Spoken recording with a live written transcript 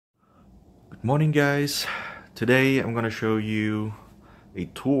Morning guys, today I'm gonna show you a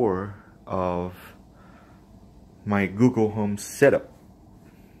tour of my Google Home setup.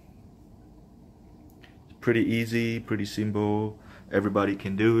 It's pretty easy, pretty simple, everybody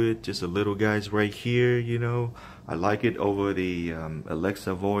can do it, just a little guys right here, you know. I like it over the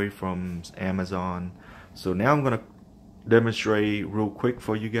Alexa Voice from Amazon. So now I'm gonna demonstrate real quick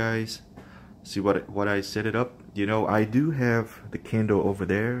for you guys. See what I set it up. You know, I do have the candle over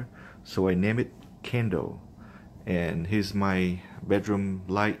there, so I name it candle. And here's my bedroom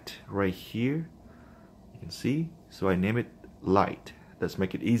light right here. You can see. So I name it light. Let's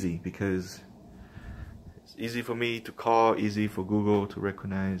make it easy because it's easy for me to call, easy for Google to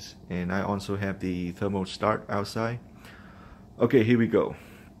recognize. And I also have the thermal start outside. Okay, here we go.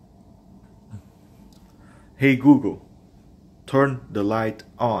 Hey Google, turn the light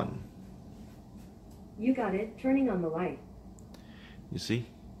on. You got it, turning on the light. You see?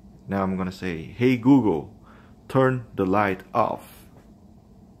 Now I'm gonna say, hey Google, turn the light off.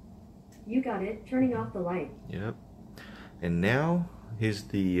 You got it, turning off the light. Yep. And now here's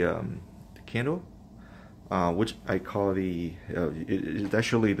the candle, which I call it's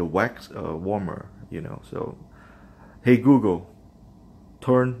actually the wax warmer, you know. So, hey Google,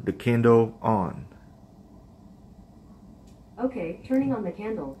 turn the candle on. Okay, turning on the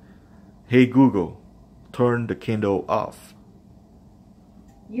candle. Hey Google, turn the candle off.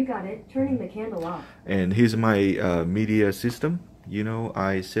 You got it, turning the candle off. And here's my media system. You know,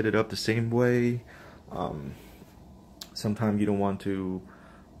 I set it up the same way. Sometimes you don't want to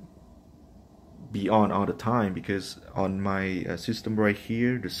be on all the time because on my system right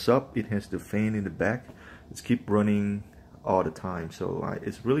here, the sub, it has the fan in the back. It's keep running all the time, so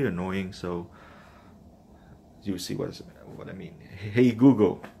it's really annoying. So you see what I mean. Hey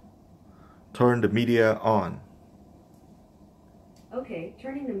Google, turn the media on. Okay,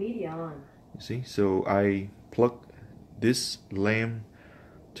 turning the media on. You see, so I plug this lamp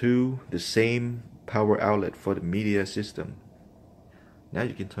to the same power outlet for the media system. Now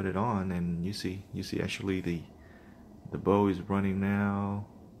you can turn it on, and you see actually the bulb is running now.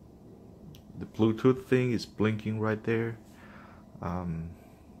 The Bluetooth thing is blinking right there.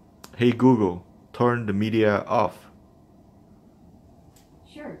 Hey Google, turn the media off.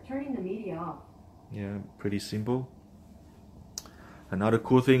 Sure, turning the media off. Yeah, pretty simple. Another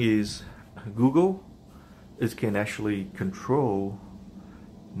cool thing is Google can actually control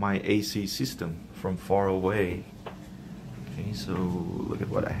my AC system from far away. Okay, so look at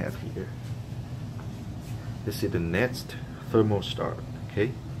what I have here. This is the Nest thermostat.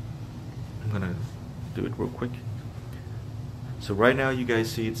 Okay, I'm gonna do it real quick. So right now you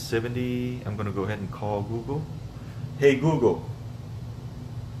guys see it's 70. I'm gonna go ahead and call Google. Hey Google,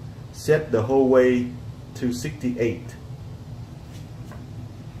 set the whole way to 68.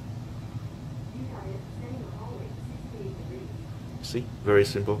 See, very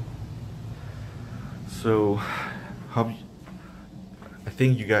simple. So I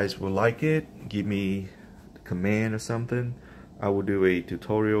think you guys will like it. Give me the command or something. I will do a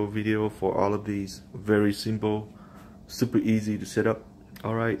tutorial video for all of these. Very simple, super easy to set up.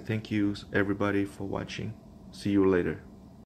 Alright, thank you everybody for watching. See you later.